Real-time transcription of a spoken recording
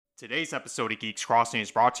Today's episode of Geeks Crossing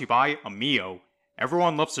is brought to you by Amio.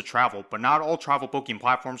 Everyone loves to travel, but not all travel booking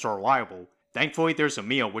platforms are reliable. Thankfully, there's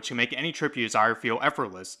Amio, which can make any trip you desire feel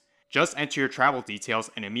effortless. Just enter your travel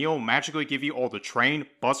details, and Amio will magically give you all the train,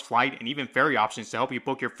 bus, flight, and even ferry options to help you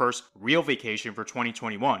book your first real vacation for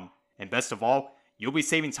 2021. And best of all, you'll be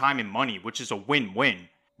saving time and money, which is a win-win.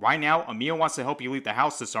 Right now, Amio wants to help you leave the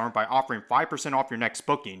house this summer by offering 5% off your next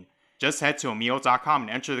booking. Just head to Amio.com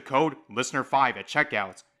and enter the code LISTENER5 at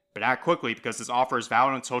checkout. But act quickly because this offer is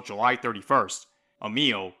valid until July 31st.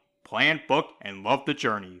 Amio. Plan, book, and love the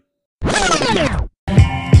journey.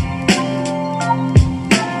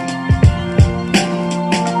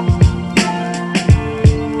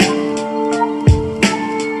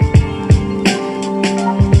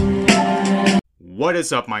 What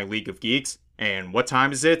is up, my League of Geeks? And what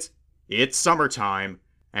time is it? It's summertime.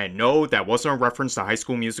 And no, that wasn't a reference to High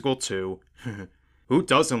School Musical 2. Who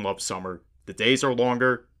doesn't love summer? The days are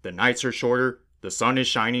longer, the nights are shorter, the sun is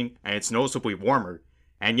shining, and it's noticeably warmer.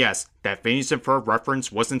 And yes, that Phineas and Ferb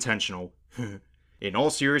reference was intentional. In all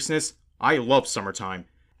seriousness, I love summertime,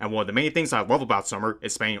 and one of the main things I love about summer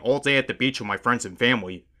is spending all day at the beach with my friends and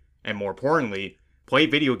family. And more importantly, play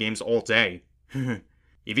video games all day.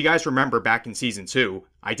 If you guys remember back in Season 2,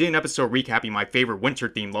 I did an episode recapping my favorite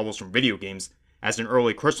winter-themed levels from video games, as an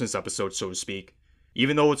early Christmas episode, so to speak.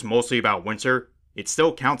 Even though it's mostly about winter, it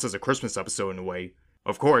still counts as a Christmas episode in a way.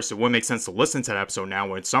 Of course, it wouldn't make sense to listen to that episode now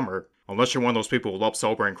when it's summer, unless you're one of those people who love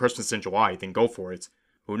celebrating Christmas in July, then go for it.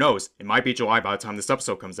 Who knows, it might be July by the time this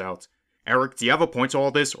episode comes out. Eric, do you have a point to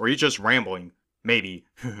all this, or are you just rambling? Maybe.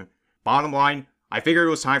 Bottom line, I figured it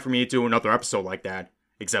was time for me to do another episode like that.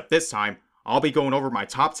 Except this time, I'll be going over my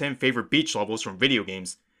top 10 favorite beach levels from video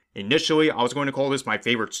games. Initially, I was going to call this my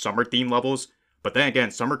favorite summer-themed levels, but then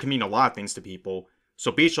again, summer can mean a lot of things to people,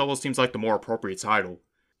 so beach level seems like the more appropriate title.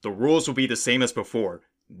 The rules will be the same as before.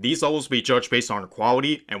 These levels will be judged based on their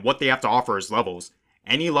quality and what they have to offer as levels.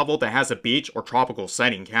 Any level that has a beach or tropical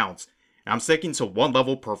setting counts, and I'm sticking to one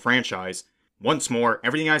level per franchise. Once more,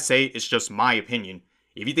 everything I say is just my opinion.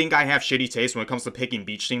 If you think I have shitty taste when it comes to picking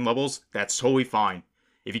beach theme levels, that's totally fine.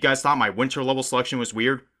 If you guys thought my winter level selection was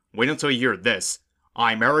weird, wait until you hear this.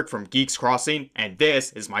 I'm Eric from Geeks Crossing, and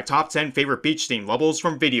this is my top 10 favorite beach theme levels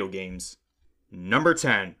from video games. Number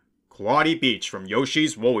 10. Cloudy Beach from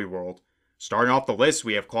Yoshi's Woolly World. Starting off the list,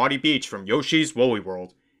 we have Cloudy Beach from Yoshi's Woolly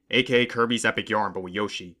World, aka Kirby's Epic Yarn but with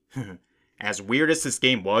Yoshi. As weird as this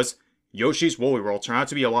game was, Yoshi's Woolly World turned out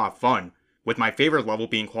to be a lot of fun, with my favorite level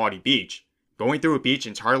being Cloudy Beach. Going through a beach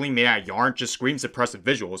entirely made out of yarn just screams impressive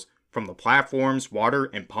visuals, from the platforms, water,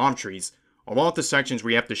 and palm trees, along with the sections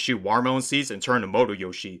where you have to shoot watermelon seeds and turn to Moto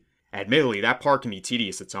Yoshi. Admittedly, that part can be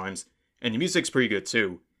tedious at times, and the music's pretty good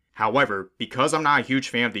too. However, because I'm not a huge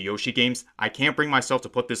fan of the Yoshi games, I can't bring myself to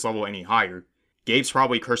put this level any higher. Gabe's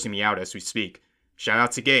probably cursing me out as we speak. Shout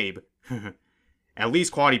out to Gabe. At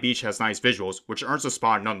least Cloudy Beach has nice visuals, which earns a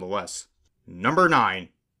spot nonetheless. Number 9.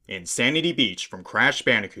 Insanity Beach from Crash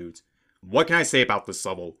Bandicoot. What can I say about this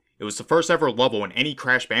level? It was the first ever level in any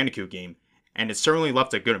Crash Bandicoot game, and it certainly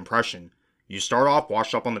left a good impression. You start off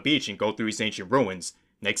washed up on the beach and go through these ancient ruins.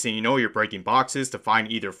 Next thing you know, you're breaking boxes to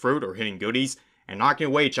find either fruit or hidden goodies, and knocking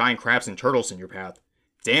away giant crabs and turtles in your path.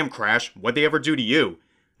 Damn, Crash, what'd they ever do to you?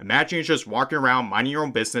 Imagine you're just walking around minding your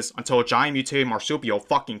own business until a giant mutated marsupial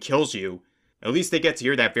fucking kills you. At least they get to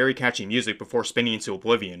hear that very catchy music before spinning into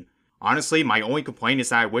oblivion. Honestly, my only complaint is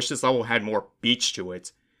that I wish this level had more beach to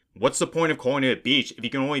it. What's the point of calling it a beach if you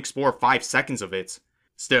can only explore 5 seconds of it?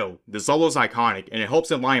 Still, this level is iconic, and it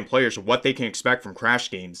helps enlighten players with what they can expect from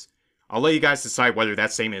Crash games. I'll let you guys decide whether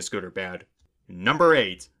that statement is good or bad. Number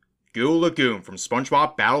 8. Goo Lagoon from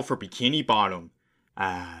SpongeBob Battle for Bikini Bottom.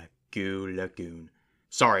 Goo Lagoon.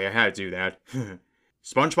 Sorry, I had to do that.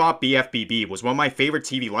 SpongeBob BFBB was one of my favorite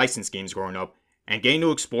TV license games growing up, and getting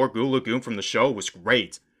to explore Goo Lagoon from the show was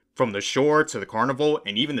great. From the shore to the carnival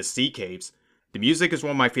and even the sea caves. The music is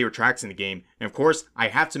one of my favorite tracks in the game, and of course, I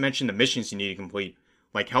have to mention the missions you need to complete,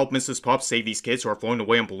 like help Mrs. Puff save these kids who are floating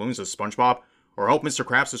away on balloons as SpongeBob, or help Mr.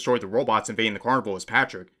 Krabs destroy the robots invading the carnival as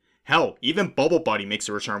Patrick. Hell, even Bubble Buddy makes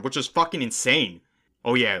a return, which is fucking insane.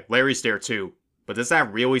 Oh yeah, Larry's there too. But does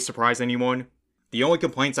that really surprise anyone? The only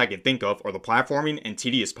complaints I can think of are the platforming and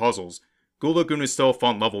tedious puzzles. Goo Lagoon is still a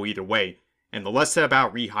fun level either way, and the less said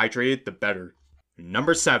about Rehydrated, the better.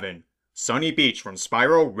 Number 7. Sunny Beach from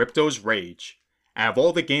Spyro Ripto's Rage. Out of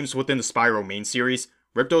all the games within the Spyro main series,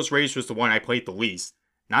 Ripto's Rage was the one I played the least.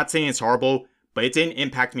 Not saying it's horrible, but it didn't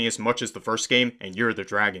impact me as much as the first game and Year of the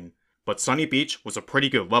Dragon. But Sunny Beach was a pretty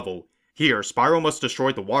good level. Here, Spyro must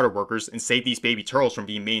destroy the water workers and save these baby turtles from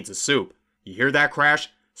being made into soup. You hear that, Crash?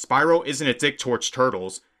 Spyro isn't a dick towards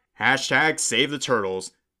turtles. Hashtag save the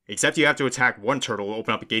turtles. Except you have to attack one turtle to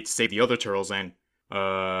open up a gate to save the other turtles and,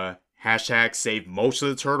 hashtag save most of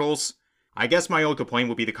the turtles? I guess my only complaint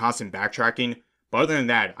would be the constant backtracking, but other than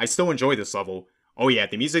that, I still enjoy this level. Oh yeah,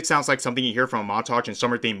 the music sounds like something you hear from a montage in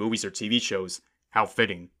summer-themed movies or TV shows. How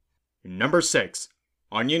fitting. Number 6.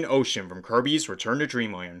 Onion Ocean from Kirby's Return to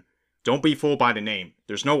Dreamland. Don't be fooled by the name,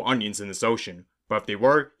 there's no onions in this ocean. But if they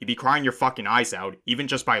were, you'd be crying your fucking eyes out, even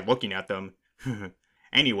just by looking at them.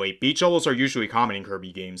 Anyway, beach levels are usually common in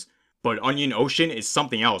Kirby games, but Onion Ocean is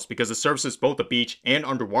something else because it serves as both a beach and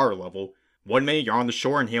underwater level. One minute you're on the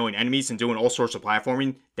shore and hailing enemies and doing all sorts of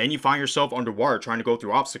platforming, then you find yourself underwater trying to go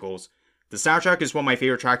through obstacles. The soundtrack is one of my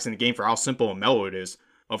favorite tracks in the game for how simple and mellow it is.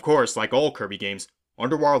 Of course, like all Kirby games,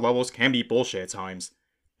 underwater levels can be bullshit at times.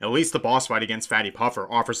 At least the boss fight against Fatty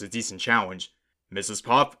Puffer offers a decent challenge. Mrs.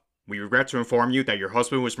 Puff, we regret to inform you that your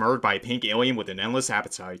husband was murdered by a pink alien with an endless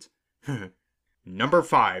appetite. Number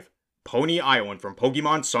 5. Pony Island from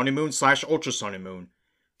Pokemon Sun and Moon / Ultra Sun and Moon.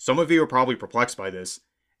 Some of you are probably perplexed by this.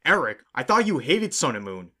 Eric, I thought you hated Sun and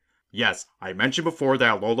Moon. Yes, I mentioned before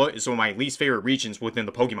that Alola is one of my least favorite regions within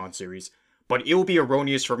the Pokemon series, but it would be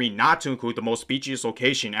erroneous for me not to include the most beachiest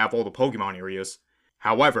location out of all the Pokemon areas.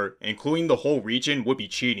 However, including the whole region would be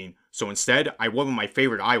cheating, so instead I went with my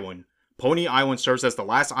favorite island. Pony Island serves as the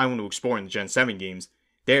last island to explore in the Gen 7 games.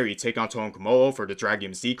 There you take on Totem Komodo for the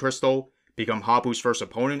Dragon Z Crystal, become Habu's first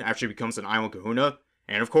opponent after he becomes an Island Kahuna,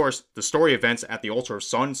 and of course, the story events at the altar of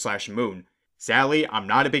Sun / Moon. Sadly, I'm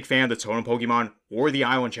not a big fan of the Totem Pokemon, or the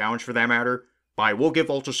Island Challenge for that matter, but I will give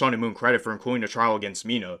Ultra Sun and Moon credit for including a trial against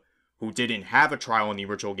Mina, who didn't have a trial in the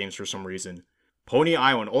original games for some reason. Pony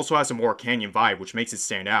Island also has a more canyon vibe which makes it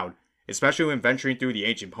stand out, especially when venturing through the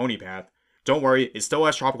ancient Pony Path. Don't worry, it still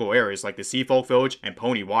has tropical areas like the Sea Folk Village and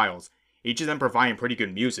Pony Wilds, each of them providing pretty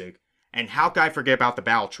good music. And how could I forget about the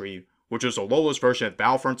Battle Tree, which was Alola's version of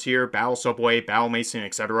Battle Frontier, Battle Subway, Battle Mason,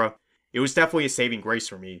 etc. It was definitely a saving grace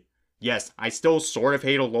for me. Yes, I still sort of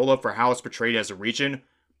hate Alola for how it's portrayed as a region,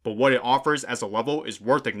 but what it offers as a level is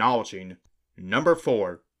worth acknowledging. Number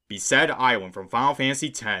 4. Besaid Island from Final Fantasy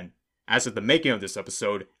X. As of the making of this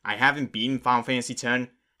episode, I haven't beaten Final Fantasy X,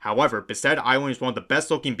 however, Besaid Island is one of the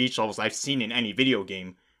best looking beach levels I've seen in any video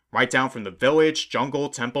game, right down from the village, jungle,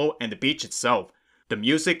 temple, and the beach itself. The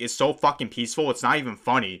music is so fucking peaceful it's not even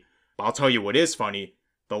funny, but I'll tell you what is funny,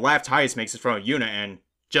 the laugh Tidus makes in front of Yuna and,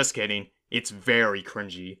 just kidding, it's very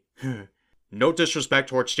cringy. No disrespect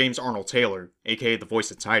towards James Arnold Taylor, aka the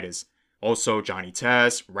voice of Tidus, also Johnny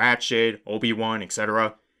Test, Ratchet, Obi-Wan,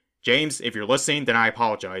 etc. James, if you're listening, then I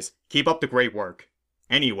apologize. Keep up the great work.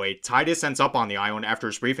 Anyway, Tidus ends up on the island after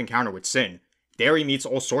his brief encounter with Sin. There he meets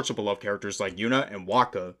all sorts of beloved characters like Yuna and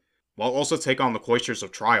Wakka, while also take on the cloisters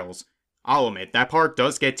of Trials. I'll admit, that part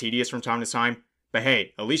does get tedious from time to time, but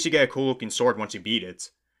hey, at least you get a cool looking sword once you beat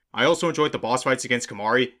it. I also enjoyed the boss fights against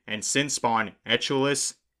Kimahri and Sin spawn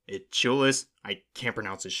Echulis, I can't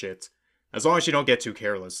pronounce this shit. As long as you don't get too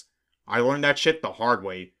careless. I learned that shit the hard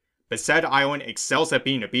way. Besaid Island excels at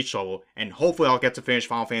being a beach level, and hopefully I'll get to finish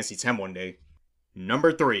Final Fantasy X one day.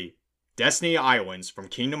 Number 3. Destiny Islands from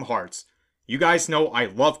Kingdom Hearts. You guys know I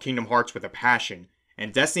love Kingdom Hearts with a passion,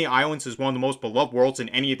 and Destiny Islands is one of the most beloved worlds in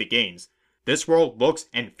any of the games. This world looks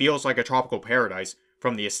and feels like a tropical paradise,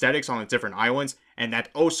 from the aesthetics on the different islands, and that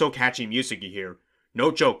oh so catchy music you hear. No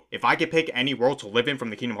joke, if I could pick any world to live in from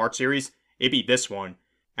the Kingdom Hearts series, it'd be this one.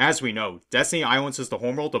 As we know, Destiny Islands is the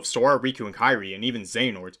homeworld of Sora, Riku, and Kairi, and even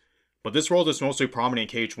Xehanort. But this world is mostly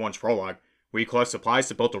prominent in KH1's prologue, where you collect supplies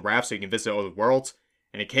to build a raft so you can visit other worlds,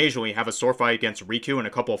 and occasionally have a sword fight against Riku and a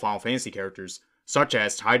couple of Final Fantasy characters, such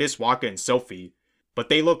as Tidus, Wakka, and Sylphie. But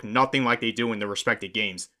they look nothing like they do in their respective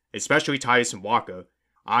games, especially Tidus and Wakka.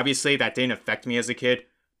 Obviously, that didn't affect me as a kid,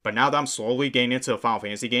 but now that I'm slowly getting into the Final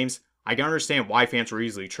Fantasy games, I can understand why fans were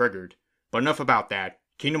easily triggered. But enough about that,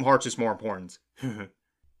 Kingdom Hearts is more important.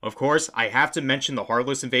 Of course, I have to mention the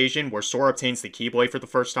Heartless Invasion where Sora obtains the Keyblade for the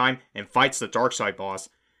first time and fights the Darkside boss.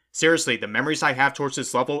 Seriously, the memories I have towards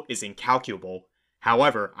this level is incalculable.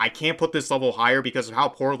 However, I can't put this level higher because of how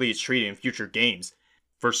poorly it's treated in future games.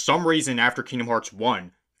 For some reason after Kingdom Hearts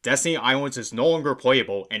 1, Destiny Islands is no longer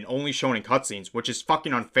playable and only shown in cutscenes, which is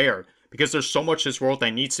fucking unfair because there's so much to this world that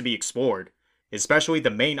needs to be explored. Especially the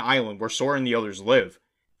main island where Sora and the others live.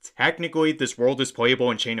 Technically, this world is playable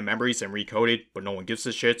in Chain of Memories and Recoded, but no one gives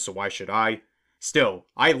a shit, so why should I? Still,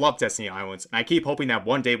 I love Destiny Islands, and I keep hoping that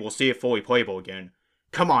one day we'll see it fully playable again.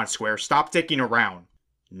 Come on, Square, stop dicking around.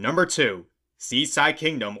 Number 2. Seaside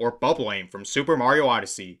Kingdom or Bubblegame from Super Mario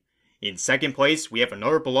Odyssey. In second place, we have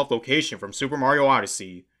another beloved location from Super Mario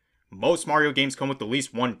Odyssey. Most Mario games come with at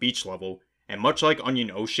least one beach level, and much like Onion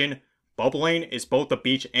Ocean, Bubblegame is both a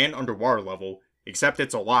beach and underwater level, except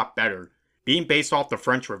it's a lot better. Being based off the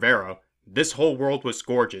French Riviera, this whole world was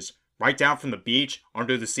gorgeous, right down from the beach,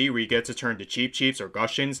 under the sea where you get to turn to Cheep Cheeps or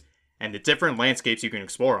Gushions, and the different landscapes you can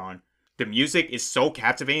explore on. The music is so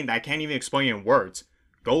captivating that I can't even explain it in words.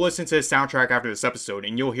 Go listen to the soundtrack after this episode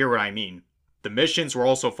and you'll hear what I mean. The missions were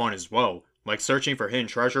also fun as well, like searching for hidden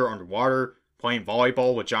treasure underwater, playing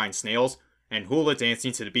volleyball with giant snails, and hula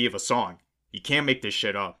dancing to the beat of a song. You can't make this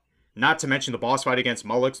shit up. Not to mention the boss fight against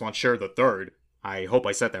Mulix Launcher III. I hope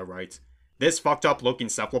I said that right. This fucked up looking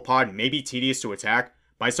cephalopod may be tedious to attack,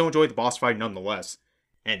 but I still enjoyed the boss fight nonetheless.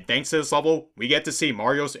 And thanks to this level, we get to see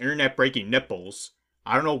Mario's internet breaking nipples.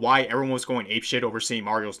 I don't know why everyone was going apeshit over seeing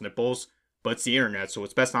Mario's nipples, but it's the internet, so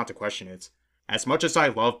it's best not to question it. As much as I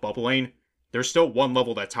love Bubble Lane, there's still one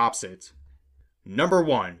level that tops it. Number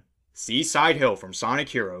 1. Seaside Hill from Sonic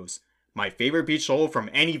Heroes. My favorite beach level from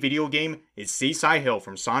any video game is Seaside Hill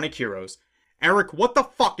from Sonic Heroes. Eric, what the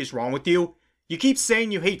fuck is wrong with you? You keep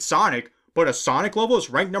saying you hate Sonic, but a Sonic level is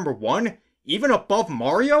ranked number 1? Even above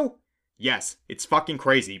Mario? Yes, it's fucking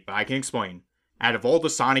crazy, but I can explain. Out of all the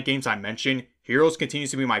Sonic games I mentioned, Heroes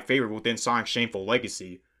continues to be my favorite within Sonic's shameful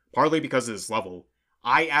legacy, partly because of this level.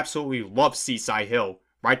 I absolutely love Seaside Hill,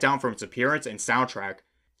 right down from its appearance and soundtrack.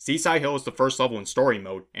 Seaside Hill is the first level in story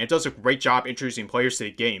mode, and it does a great job introducing players to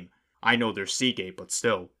the game. I know there's Seagate, but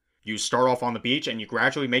still. You start off on the beach and you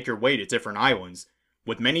gradually make your way to different islands.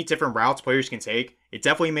 With many different routes players can take, it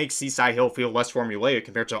definitely makes Seaside Hill feel less formulaic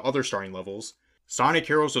compared to other starting levels. Sonic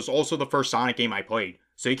Heroes was also the first Sonic game I played,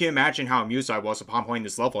 so you can imagine how amused I was upon playing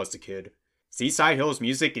this level as a kid. Seaside Hill's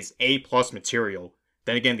music is A+ material.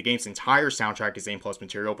 Then again, the game's entire soundtrack is A+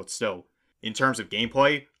 material, but still. In terms of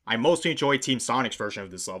gameplay, I mostly enjoy Team Sonic's version of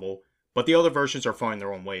this level, but the other versions are fun in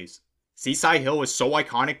their own ways. Seaside Hill is so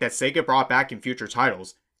iconic that Sega brought back in future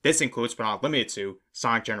titles. This includes, but not limited to,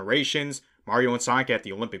 Sonic Generations, Mario and Sonic at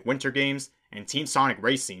the Olympic Winter Games, and Team Sonic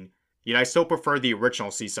Racing. Yet I still prefer the original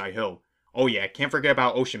Seaside Hill. Oh yeah, can't forget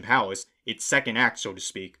about Ocean Palace, its second act so to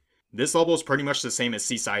speak. This level is pretty much the same as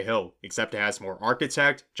Seaside Hill, except it has more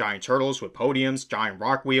architect, giant turtles with podiums, giant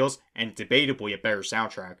rock wheels, and debatably a better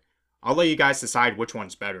soundtrack. I'll let you guys decide which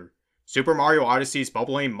one's better. Super Mario Odyssey's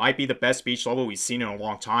Bubble Lane might be the best beach level we've seen in a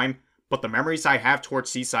long time, but the memories I have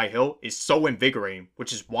towards Seaside Hill is so invigorating,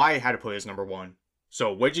 which is why I had to put it as number 1.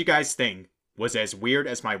 So what did you guys think? Was it as weird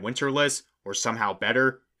as my winter list, or somehow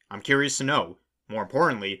better? I'm curious to know. More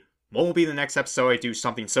importantly, when will be the next episode I do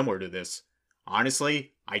something similar to this?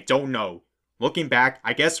 Honestly, I don't know. Looking back,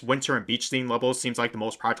 I guess winter and beach theme levels seems like the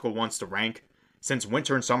most practical ones to rank, since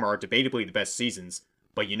winter and summer are debatably the best seasons.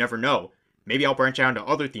 But you never know. Maybe I'll branch out into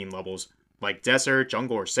other theme levels, like desert,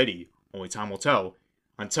 jungle, or city. Only time will tell.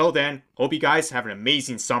 Until then, hope you guys have an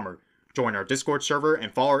amazing summer. Join our Discord server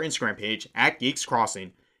and follow our Instagram page at Geeks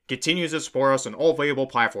Crossing. Continue to support us on all available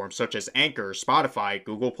platforms such as Anchor, Spotify,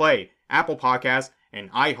 Google Play, Apple Podcasts,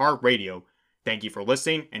 and iHeartRadio. Thank you for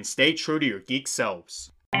listening, and stay true to your geek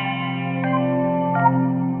selves.